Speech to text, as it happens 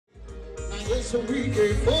so we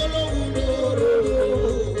can follow.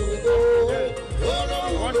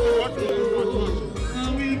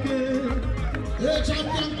 And we can, the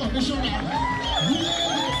champion commissioner.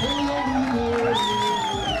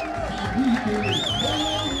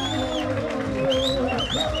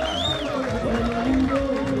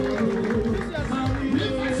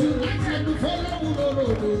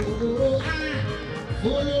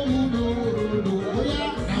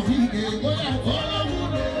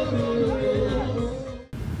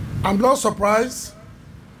 I'm not surprised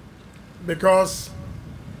because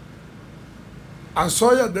I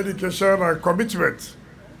saw your dedication and commitment,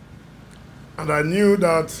 and I knew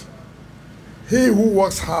that he who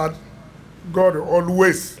works hard, God will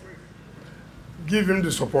always give him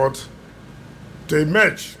the support to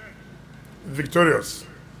emerge victorious.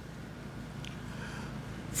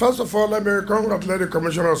 First of all, let me congratulate the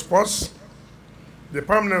Commissioner of Sports, the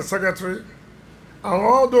Permanent Secretary, and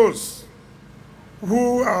all those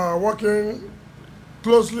who are working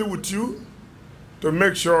closely with you to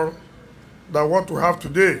make sure that what we have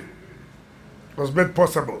today was made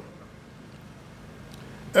possible.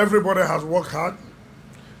 Everybody has worked hard.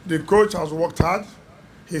 The coach has worked hard.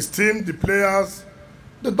 His team, the players,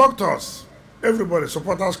 the doctors, everybody,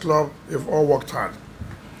 supporters club, they've all worked hard.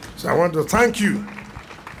 So I want to thank you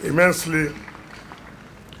immensely.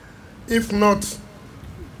 If not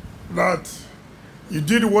that you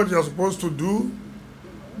did what you're supposed to do,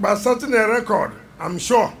 by setting a record, I'm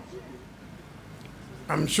sure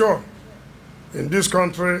in this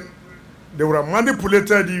country, they would have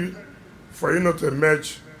manipulated you for you not to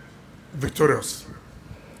emerge victorious.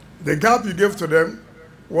 The gap you gave to them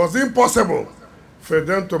was impossible for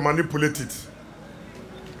them to manipulate it.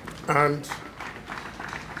 And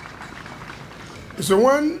so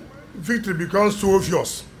when victory becomes too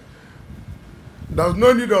obvious, there's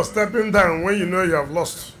no need of stepping down when you know you have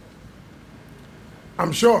lost.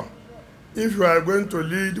 I'm sure if you are going to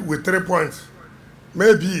lead with 3 points,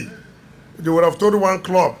 maybe they would have told one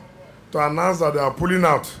club to announce that they are pulling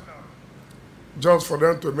out just for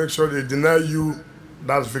them to make sure they deny you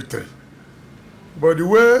that victory. But the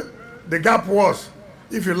way the gap was,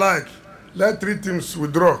 if you like, let 3 teams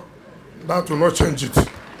withdraw. That will not change it.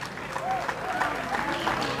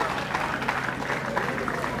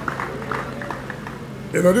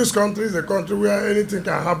 You know, this country is a country where anything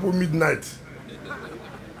can happen midnight.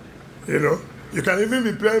 You know, you can even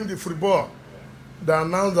be playing the football. They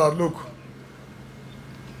announce that, look,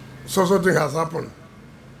 something has happened.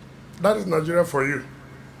 That is Nigeria for you.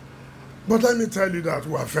 But let me tell you that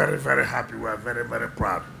we are very, very happy. We are very, very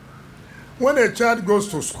proud. When a child goes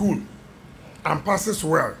to school and passes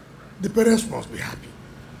well, the parents must be happy.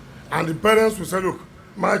 And the parents will say, look,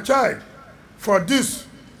 my child, for this,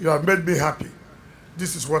 you have made me happy.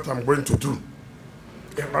 This is what I'm going to do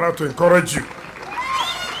in order to encourage you.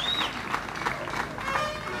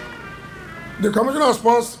 The Commissioner of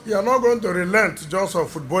Sports, you are not going to relent just on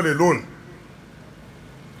football alone.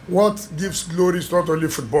 What gives glory is not only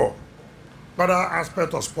football, but other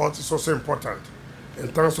aspect of sports is also important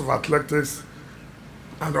in terms of athletics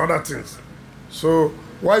and other things. So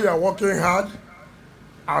while you are working hard,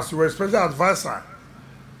 as your special advisor,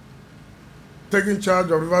 taking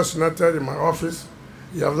charge of Rivers United in my office,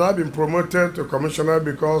 you have now been promoted to commissioner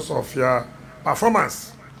because of your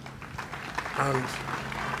performance. And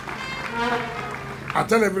I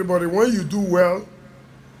tell everybody, when you do well,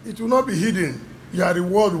 it will not be hidden. Your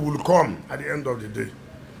reward will come at the end of the day.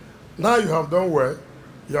 Now you have done well.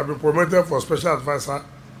 You have been promoted for special advisor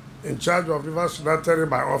in charge of Rivers United in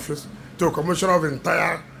my office to commissioner of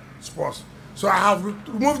entire sports. So I have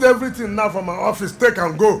removed everything now from my office. Take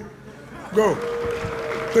and go. Go.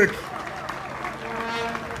 Take.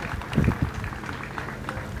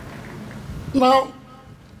 Now,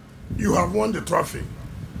 you have won the trophy,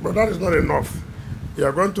 but that is not enough. You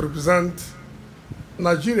are going to represent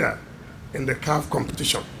Nigeria in the CAF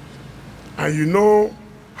competition. And you know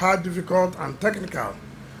how difficult and technical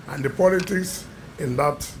and the politics in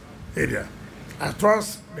that area. I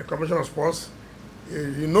trust the Commissioner of Sports.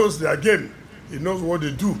 He knows their game. He knows what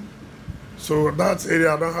they do. So that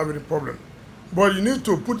area I don't have any problem. But you need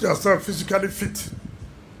to put yourself physically fit.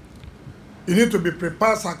 You need to be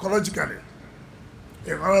prepared psychologically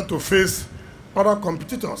in order to face other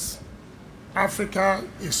competitors. Africa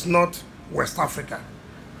is not West Africa.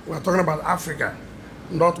 We're talking about Africa,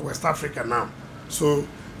 not West Africa now. So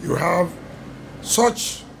you have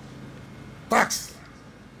such tasks.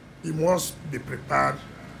 You must be prepared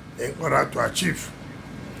in order to achieve.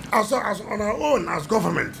 Also, as on our own, as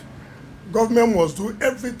government must do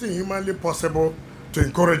everything humanly possible to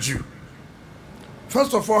encourage you.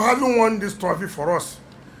 First of all, having won this trophy for us,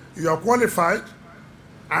 You are qualified,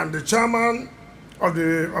 and the chairman of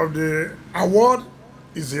the award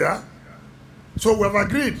is here. So we have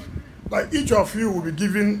agreed that each of you will be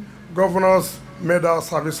given Governor's Medal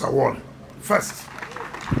Service Award first.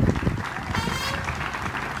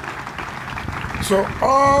 So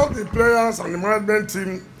all the players and the management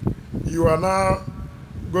team, you are now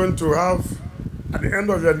going to have, at the end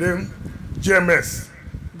of your name, GMS,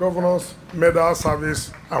 Governor's Medal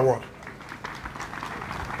Service Award.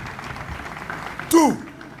 2,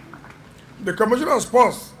 the Commissioner of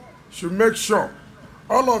Sports should make sure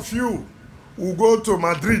all of you will go to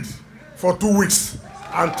Madrid for 2 weeks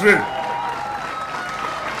and train.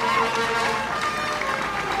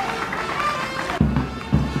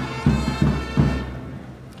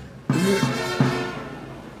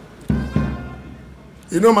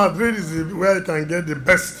 You know, Madrid is where you can get the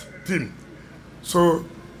best team. So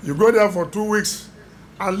you go there for 2 weeks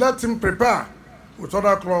and let him prepare with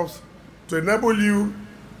other clubs to enable you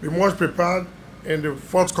be much prepared in the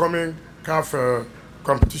forthcoming CAF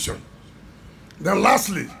competition. Then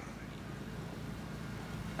lastly,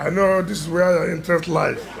 I know this is where your interest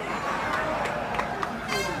lies.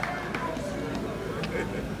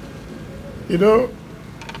 You know,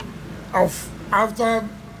 after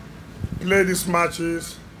play these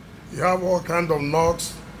matches, you have all kinds of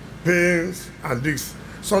knocks, pains, and this.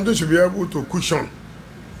 Something should be able to cushion.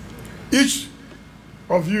 Each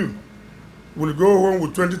of you will go home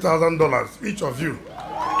with $20,000, each of you.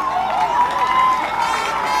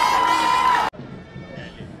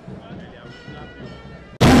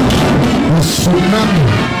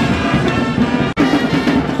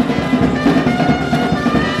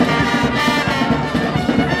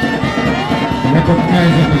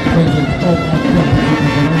 Recognizing the presence of our president.